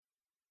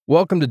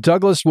Welcome to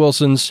Douglas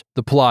Wilson's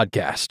The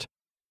Plodcast,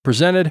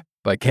 presented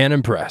by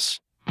Canon Press.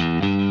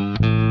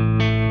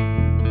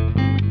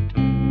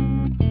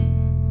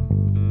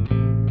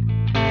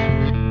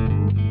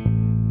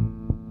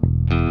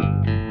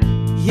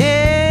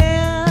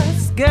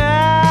 Yes,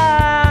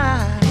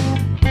 God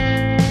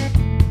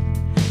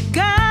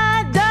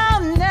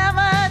don't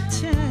never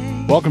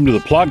change. Welcome to The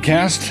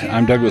Plodcast.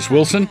 I'm Douglas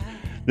Wilson.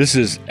 This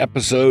is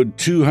episode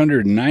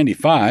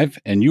 295,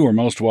 and you are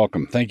most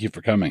welcome. Thank you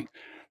for coming.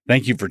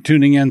 Thank you for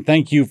tuning in.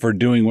 Thank you for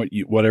doing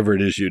whatever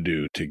it is you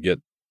do to get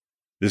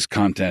this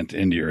content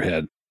into your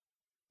head.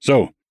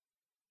 So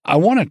I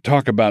want to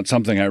talk about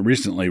something I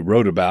recently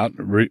wrote about,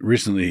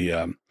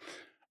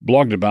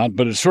 blogged about,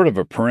 but it's sort of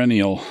a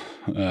perennial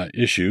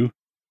issue,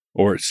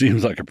 or it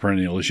seems like a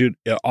perennial issue.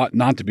 It ought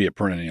not to be a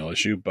perennial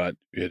issue, but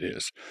it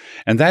is.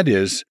 And that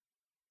is,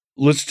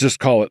 let's just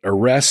call it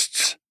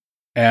arrests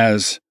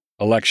as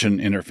election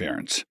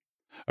interference.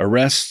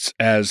 Arrests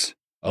as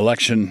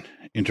election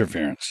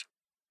interference.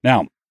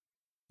 Now,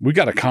 we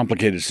got a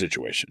complicated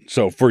situation.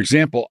 So, for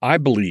example, I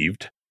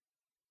believed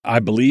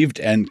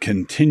and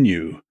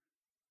continue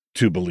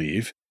to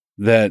believe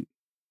that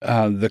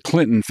the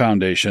Clinton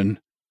Foundation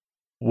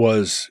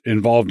was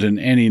involved in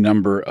any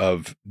number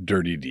of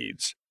dirty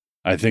deeds.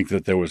 I think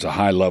that there was a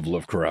high level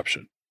of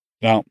corruption.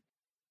 Now,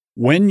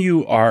 when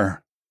you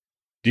are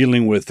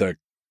dealing with a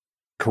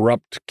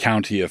corrupt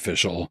county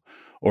official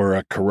or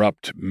a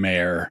corrupt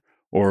mayor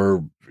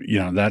or,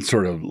 that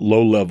sort of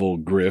low-level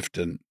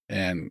grift and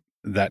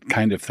that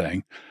kind of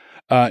thing,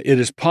 it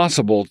is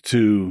possible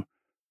to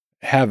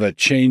have a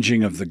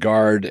changing of the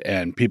guard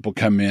and people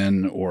come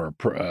in, or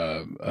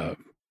a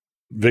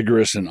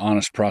vigorous and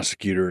honest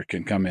prosecutor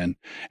can come in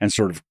and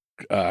sort of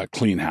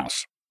clean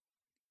house.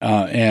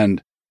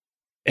 And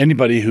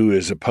anybody who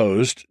is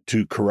opposed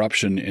to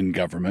corruption in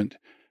government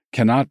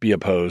cannot be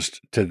opposed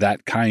to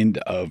that kind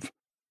of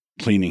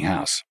cleaning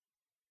house.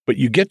 But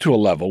you get to a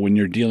level when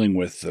you're dealing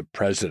with the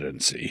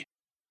presidency,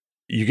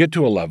 you get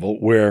to a level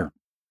where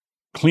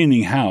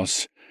cleaning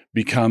house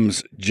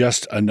becomes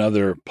just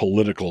another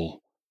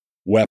political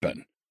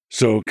weapon.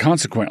 So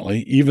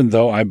consequently, even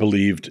though I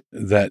believed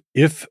that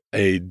if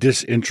a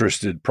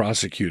disinterested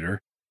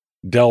prosecutor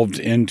delved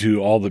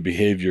into all the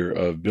behavior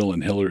of Bill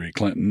and Hillary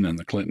Clinton and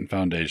the Clinton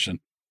Foundation,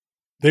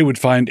 they would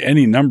find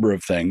any number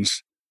of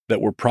things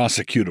that were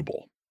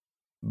prosecutable.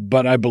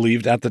 But I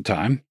believed at the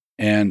time,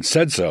 and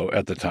said so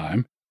at the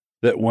time,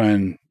 that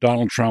when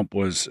Donald Trump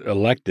was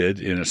elected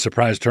in a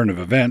surprise turn of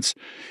events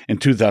in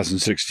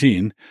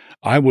 2016,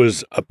 I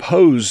was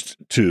opposed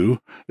to,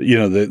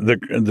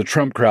 the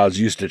Trump crowds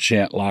used to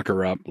chant, lock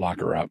her up,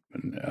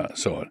 and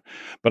so on.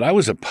 But I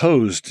was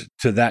opposed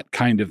to that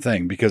kind of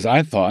thing because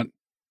I thought,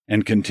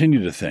 and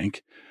continue to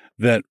think,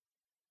 that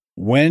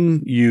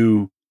when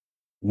you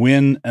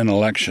win an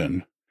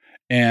election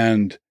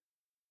and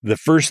the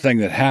first thing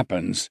that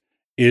happens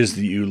is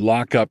that you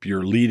lock up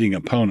your leading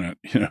opponent,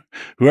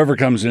 whoever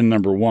comes in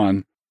number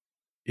one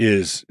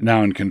is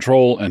now in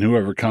control, and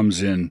whoever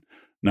comes in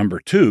number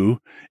two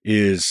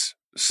is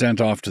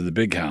sent off to the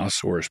big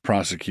house or is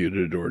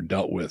prosecuted or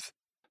dealt with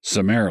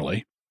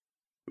summarily.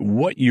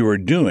 What you are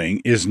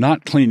doing is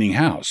not cleaning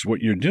house.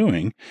 What you're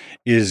doing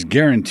is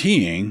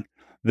guaranteeing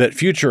that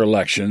future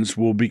elections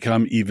will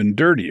become even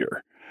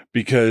dirtier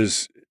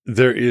because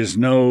there is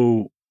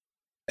no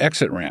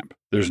exit ramp.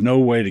 There's no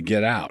way to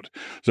get out.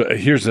 So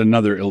here's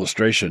another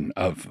illustration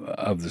of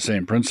the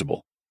same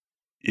principle.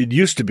 It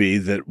used to be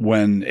that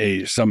when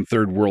some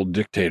third world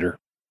dictator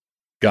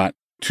got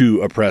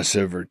too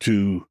oppressive or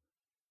too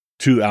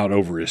out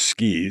over his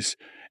skis,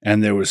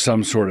 and there was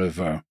some sort of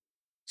a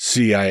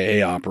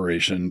CIA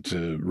operation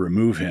to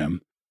remove him,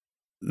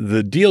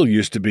 the deal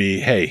used to be,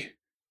 hey,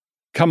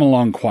 come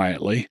along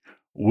quietly.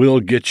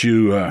 We'll get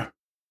you a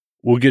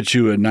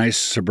nice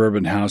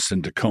suburban house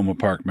in Tacoma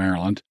Park,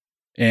 Maryland,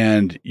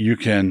 and you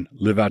can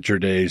live out your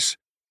days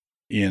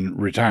in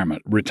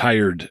retirement,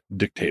 retired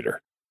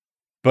dictator.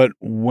 But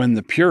when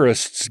the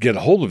purists get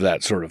a hold of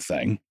that sort of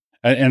thing,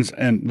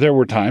 and there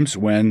were times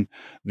when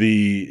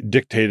the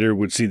dictator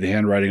would see the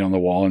handwriting on the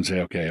wall and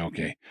say,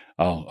 okay,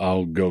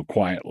 I'll go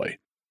quietly.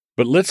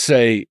 But let's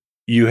say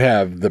you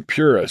have the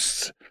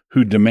purists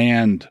who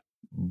demand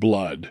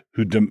blood,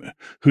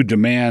 who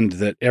demand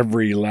that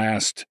every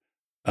last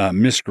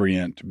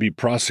miscreant be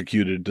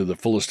prosecuted to the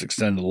fullest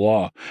extent of the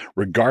law,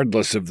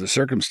 regardless of the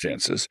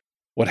circumstances.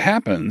 What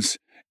happens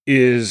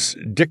is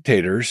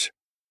dictators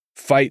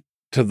fight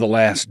to the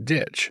last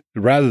ditch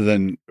rather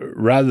than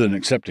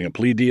accepting a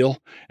plea deal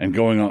and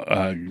going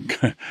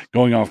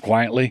off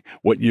quietly.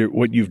 What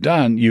you've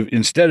done,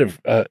 instead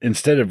of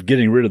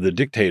getting rid of the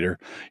dictator,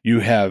 you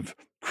have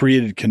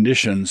created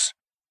conditions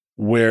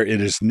where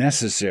it is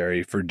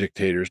necessary for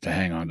dictators to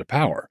hang on to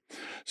power.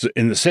 So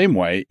in the same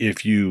way,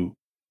 if you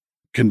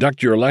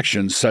conduct your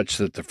elections such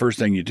that the first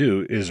thing you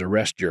do is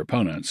arrest your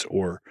opponents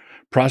or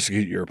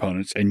prosecute your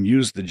opponents and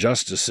use the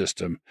justice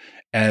system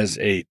as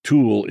a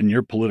tool in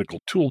your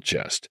political tool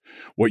chest,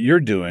 what you're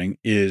doing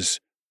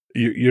is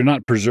you're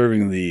not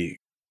preserving the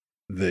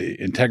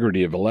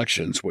integrity of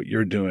elections. What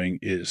you're doing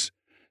is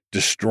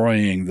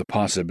destroying the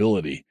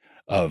possibility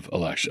of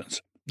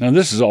elections. Now,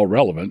 this is all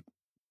relevant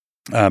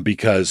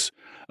because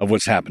of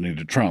what's happening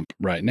to Trump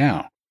right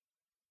now.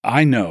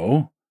 I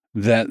know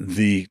that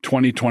the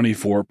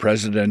 2024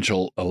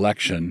 presidential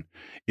election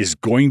is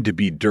going to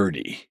be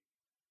dirty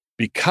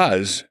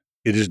because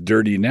it is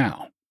dirty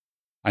now.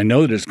 I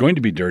know that it's going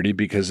to be dirty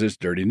because it's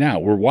dirty now.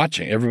 We're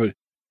watching everybody.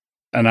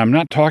 And I'm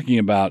not talking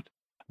about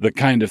the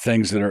kind of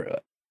things that are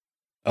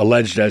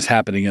alleged as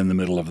happening in the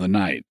middle of the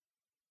night.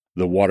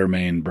 The water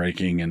main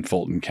breaking in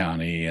Fulton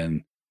County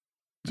and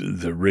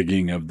the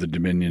rigging of the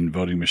Dominion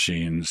voting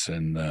machines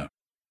and the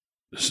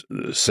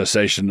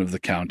cessation of the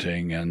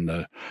counting and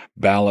the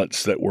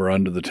ballots that were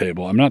under the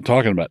table. I'm not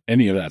talking about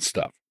any of that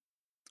stuff.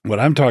 What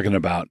I'm talking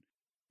about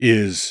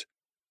is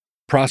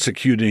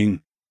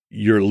prosecuting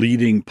your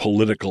leading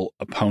political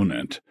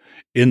opponent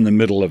in the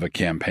middle of a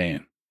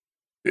campaign.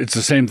 It's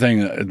the same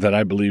thing that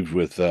I believe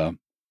with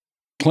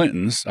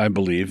Clinton's. I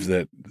believe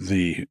that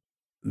the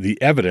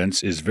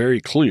evidence is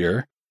very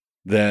clear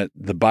that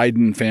the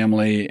Biden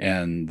family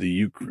and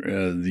the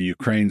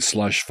Ukraine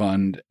slush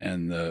fund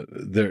and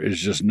there is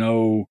just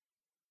no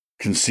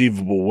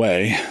conceivable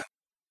way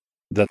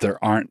that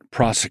there aren't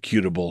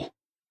prosecutable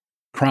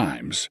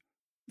crimes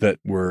that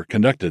were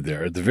conducted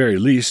there, at the very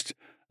least,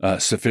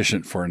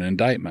 sufficient for an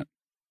indictment.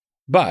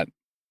 But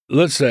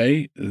let's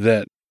say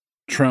that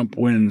Trump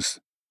wins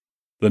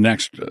the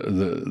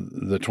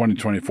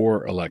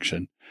 2024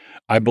 election.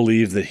 I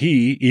believe that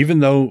he, even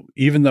though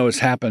it's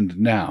happened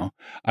now,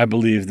 I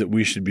believe that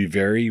we should be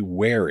very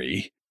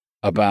wary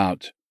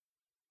about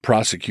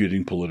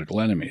prosecuting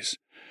political enemies.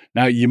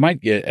 Now, you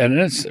might get,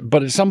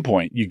 but at some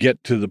point, you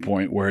get to the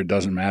point where it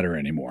doesn't matter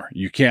anymore.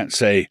 You can't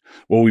say,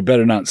 well, we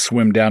better not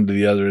swim down to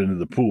the other end of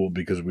the pool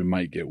because we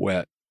might get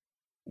wet.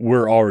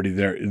 We're already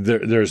there.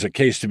 There's a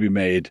case to be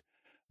made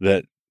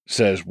that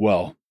says,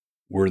 well,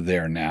 we're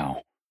there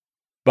now.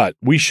 But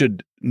we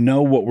should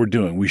know what we're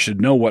doing. We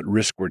should know what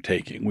risk we're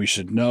taking. We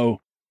should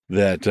know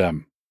that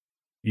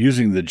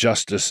using the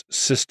justice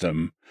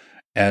system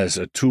as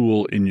a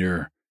tool in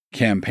your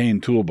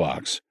campaign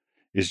toolbox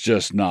is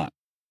just not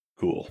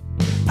cool.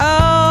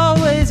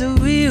 Always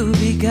will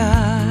be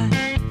God.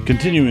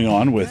 Continuing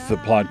on with the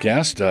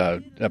podcast,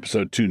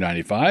 episode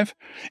 295,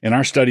 in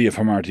our study of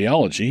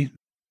hamartiology,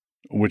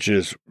 which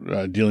is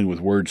dealing with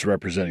words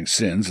representing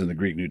sins in the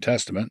Greek New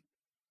Testament,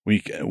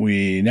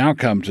 we now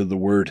come to the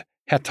word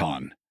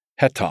heton,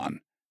 Heton,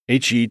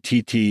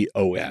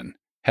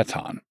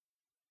 Heton.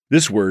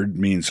 This word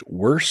means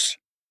worse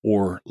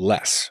or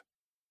less,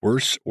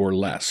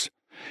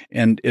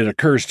 And it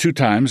occurs 2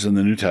 times in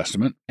the New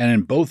Testament, and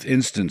in both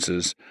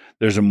instances,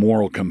 there's a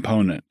moral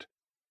component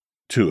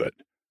to it.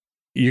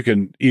 You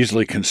can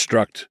easily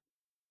construct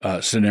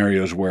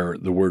scenarios where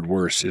the word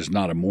worse is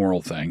not a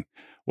moral thing.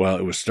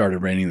 Well, it started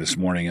raining this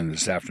morning, and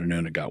this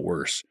afternoon it got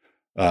worse.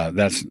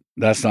 That's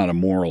not a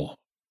moral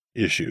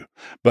issue.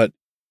 But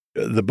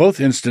the both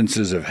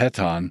instances of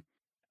heton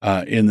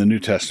in the New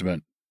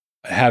Testament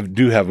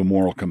do have a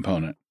moral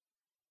component.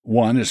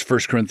 One is 1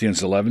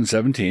 Corinthians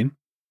 11:17.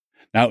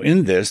 Now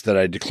in this that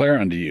I declare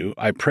unto you,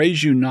 I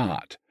praise you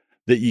not,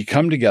 that ye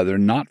come together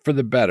not for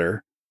the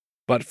better,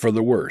 but for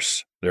the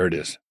worse. There it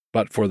is.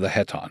 But for the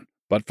heton,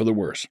 but for the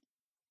worse.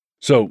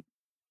 So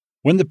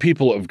when the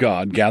people of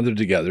God gather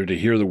together to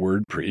hear the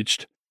word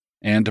preached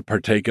and to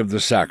partake of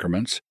the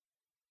sacraments,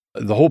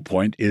 the whole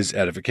point is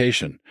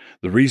edification.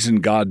 The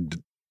reason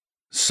God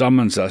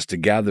summons us to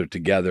gather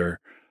together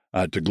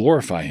to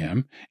glorify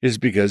him is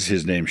because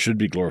his name should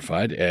be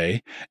glorified,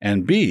 A,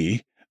 and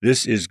B,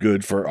 this is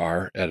good for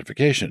our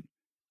edification.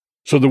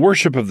 So the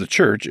worship of the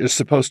church is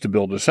supposed to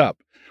build us up.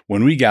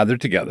 When we gather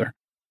together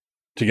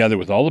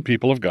with all the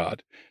people of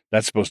God,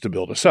 that's supposed to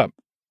build us up.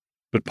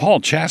 But Paul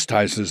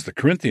chastises the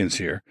Corinthians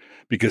here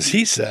because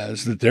he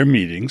says that their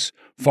meetings,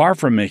 far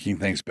from making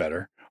things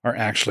better, are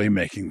actually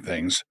making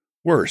things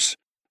worse.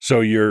 So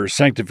your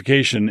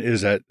sanctification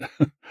is at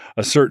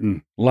a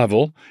certain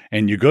level,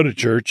 and you go to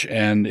church,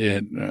 and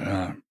it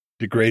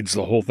degrades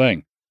the whole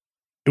thing.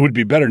 It would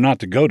be better not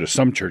to go to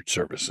some church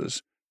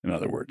services, in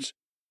other words.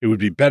 It would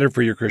be better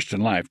for your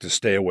Christian life to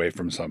stay away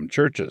from some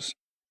churches.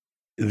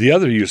 The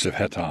other use of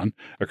heton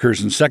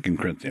occurs in 2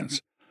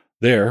 Corinthians.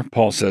 There,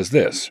 Paul says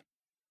this,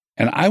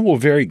 and I will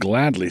very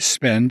gladly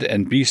spend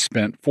and be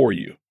spent for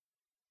you.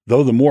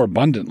 Though the more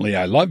abundantly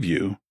I love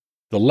you,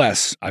 the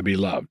less I be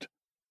loved.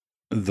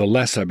 The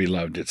less I be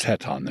loved, it's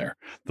heton there.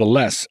 The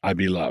less I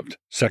be loved,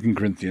 2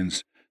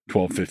 Corinthians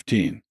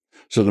 12:15.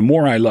 So the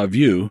more I love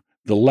you,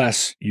 the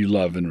less you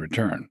love in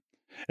return.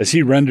 As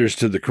he renders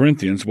to the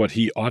Corinthians what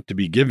he ought to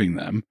be giving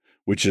them,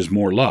 which is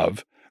more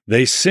love,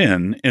 they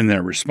sin in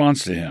their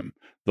response to him.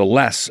 The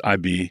less I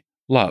be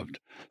loved.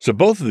 So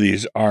both of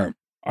these are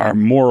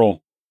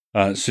moral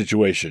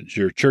situations.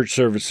 Your church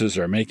services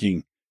are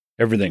making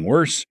everything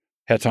worse,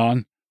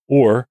 heton,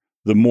 or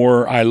the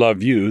more I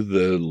love you,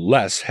 the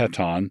less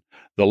heton,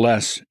 the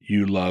less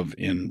you love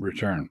in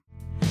return.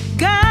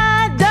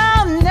 God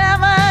don't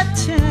never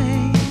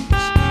change.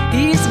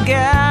 He's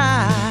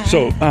God.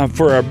 So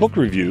for our book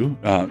review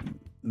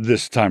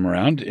this time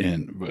around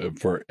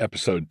for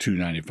episode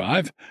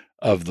 295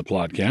 of the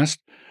podcast,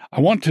 I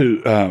want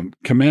to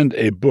commend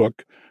a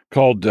book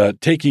called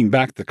Taking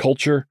Back the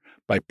Culture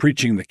by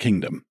Preaching the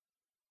Kingdom.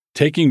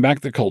 Taking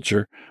Back the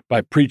Culture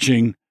by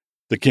Preaching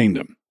the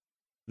Kingdom.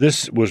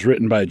 This was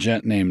written by a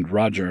gent named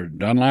Roger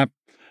Dunlap,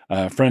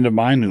 a friend of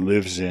mine who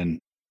lives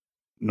in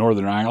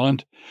Northern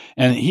Ireland.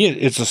 And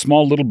it's a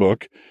small little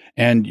book,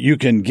 and you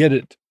can get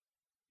it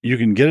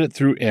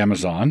through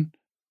Amazon,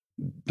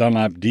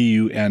 Dunlap,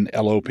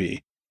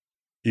 Dunlop.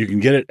 You can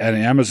get it at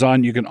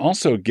Amazon. You can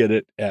also get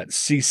it at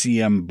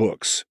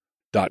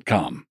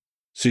ccmbooks.com.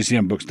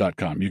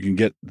 ccmbooks.com. You can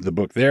get the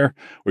book there,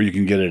 or you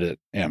can get it at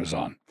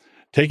Amazon.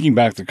 Taking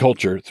Back the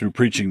Culture through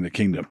Preaching the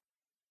Kingdom.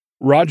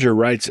 Roger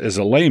writes as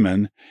a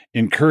layman,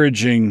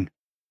 encouraging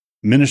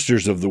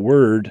ministers of the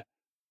word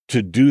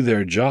to do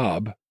their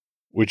job,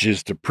 which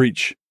is to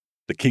preach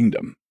the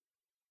kingdom.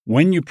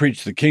 When you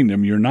preach the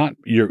kingdom,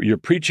 you're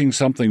preaching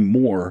something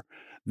more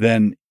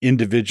than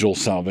individual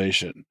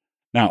salvation.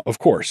 Now, of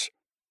course,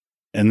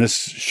 and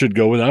this should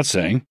go without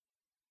saying,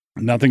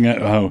 I'm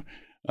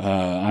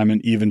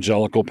an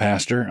evangelical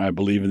pastor. I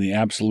believe in the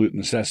absolute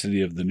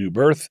necessity of the new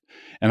birth,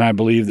 and I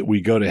believe that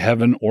we go to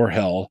heaven or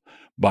hell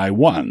by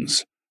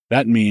ones.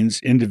 That means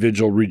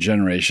individual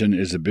regeneration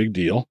is a big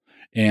deal,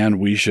 and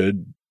we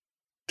should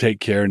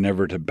take care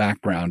never to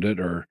background it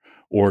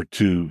or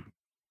to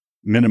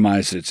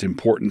minimize its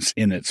importance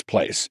in its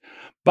place.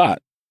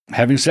 But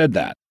having said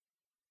that,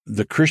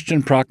 the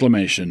Christian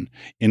proclamation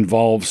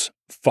involves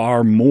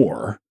far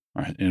more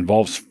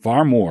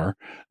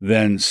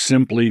than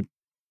simply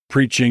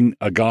preaching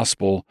a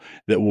gospel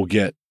that will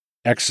get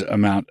X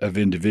amount of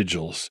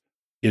individuals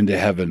into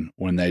heaven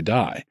when they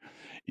die.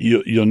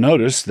 You'll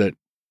notice that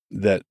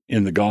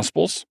in the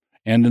Gospels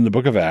and in the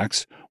book of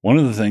Acts, one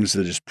of the things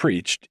that is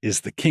preached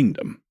is the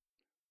kingdom.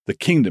 The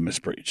kingdom is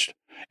preached.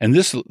 And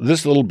this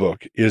little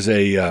book is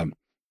a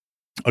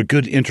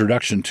good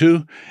introduction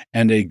to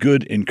and a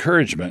good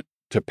encouragement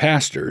to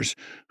pastors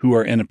who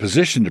are in a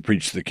position to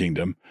preach the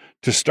kingdom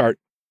to start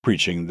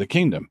preaching the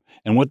kingdom.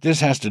 And what this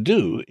has to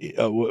do,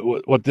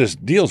 what this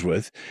deals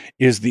with,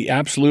 is the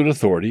absolute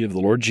authority of the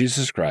Lord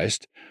Jesus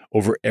Christ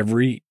over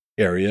every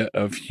area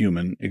of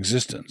human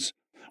existence.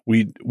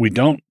 We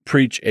don't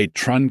preach a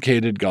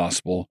truncated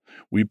gospel.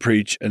 We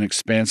preach an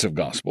expansive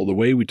gospel. The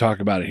way we talk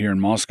about it here in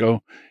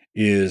Moscow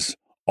is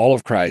all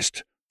of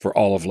Christ for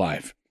all of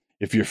life.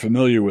 If you're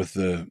familiar with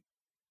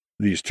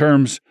these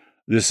terms,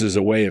 this is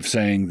a way of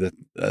saying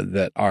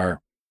that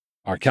our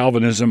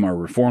Calvinism, our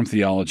Reformed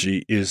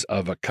theology, is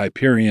of a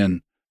Kuyperian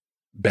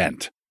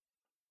bent.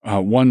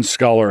 One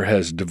scholar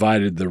has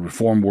divided the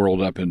Reformed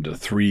world up into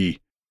three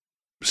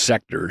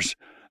sectors.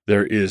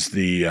 There is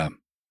the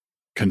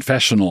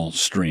confessional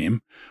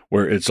stream,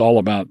 where it's all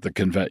about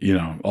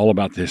all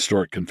about the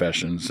historic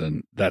confessions,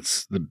 and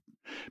that's the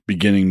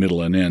beginning,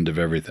 middle, and end of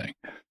everything.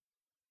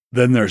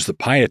 Then there's the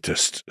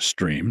pietist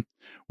stream,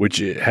 which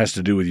has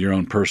to do with your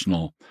own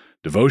personal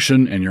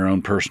devotion and your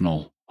own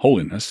personal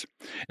holiness.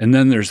 And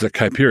then there's the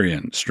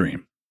Kuyperian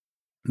stream.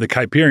 The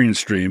Kuyperian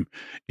stream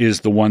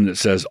is the one that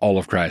says all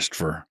of Christ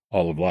for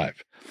all of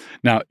life.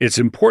 Now, it's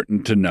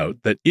important to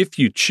note that if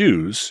you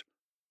choose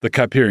the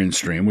Kuyperian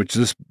stream, which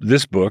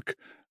this book,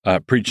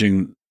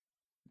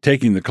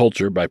 Taking the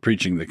Culture by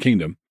Preaching the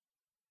Kingdom,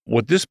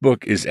 what this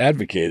book is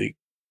advocating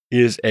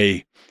is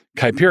a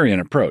Kuyperian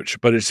approach.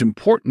 But it's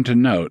important to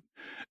note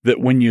that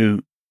when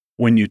you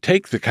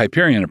take the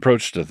Kuyperian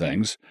approach to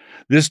things,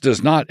 this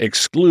does not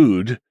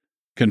exclude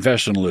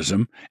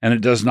confessionalism, and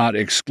it does not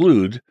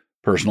exclude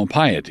personal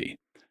piety.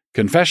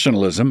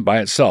 Confessionalism by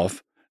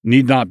itself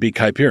need not be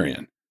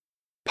Kuyperian.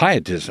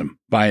 Pietism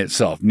by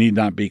itself need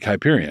not be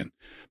Kuyperian.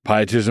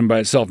 Pietism by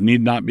itself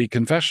need not be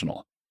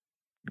confessional.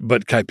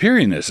 But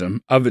Kuyperianism,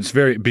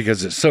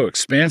 because it's so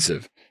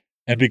expansive,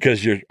 and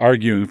because you're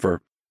arguing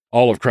for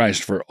all of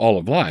Christ for all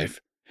of life,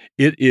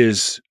 it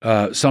is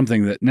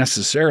something that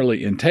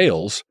necessarily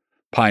entails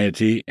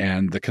piety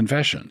and the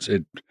confessions.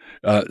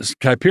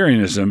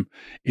 Kuyperianism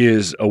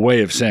is a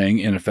way of saying,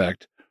 in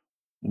effect,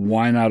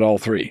 why not all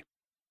three?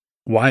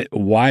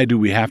 Why do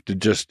we have to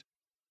just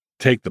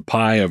take the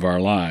pie of our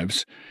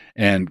lives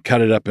and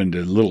cut it up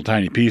into little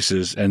tiny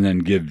pieces and then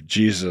give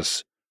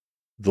Jesus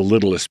the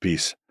littlest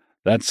piece?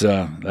 That's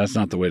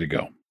not the way to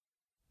go.